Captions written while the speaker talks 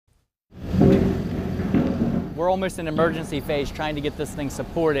We're almost in emergency phase trying to get this thing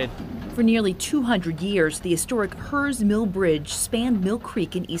supported. For nearly 200 years, the historic Hers Mill Bridge spanned Mill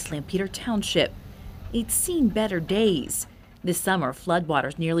Creek in East Lampeter Township. It's seen better days. This summer,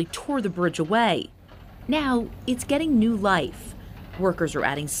 floodwaters nearly tore the bridge away. Now, it's getting new life. Workers are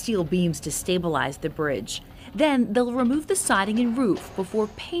adding steel beams to stabilize the bridge. Then they'll remove the siding and roof before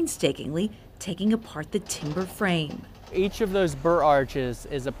painstakingly taking apart the timber frame. Each of those burr arches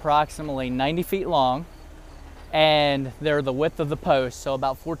is approximately 90 feet long, and they're the width of the post, so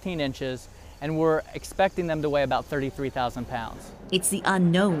about 14 inches, and we're expecting them to weigh about 33,000 pounds. It's the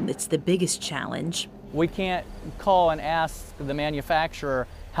unknown that's the biggest challenge. We can't call and ask the manufacturer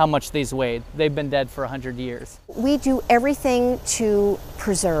how much these weighed. They've been dead for 100 years. We do everything to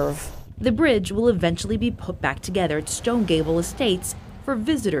preserve. The bridge will eventually be put back together at Stone Gable Estates for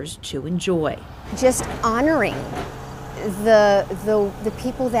visitors to enjoy. Just honoring the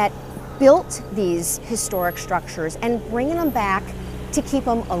people that built these historic structures and bringing them back to keep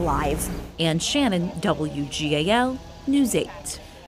them alive. Ann Shannon, WGAL News 8.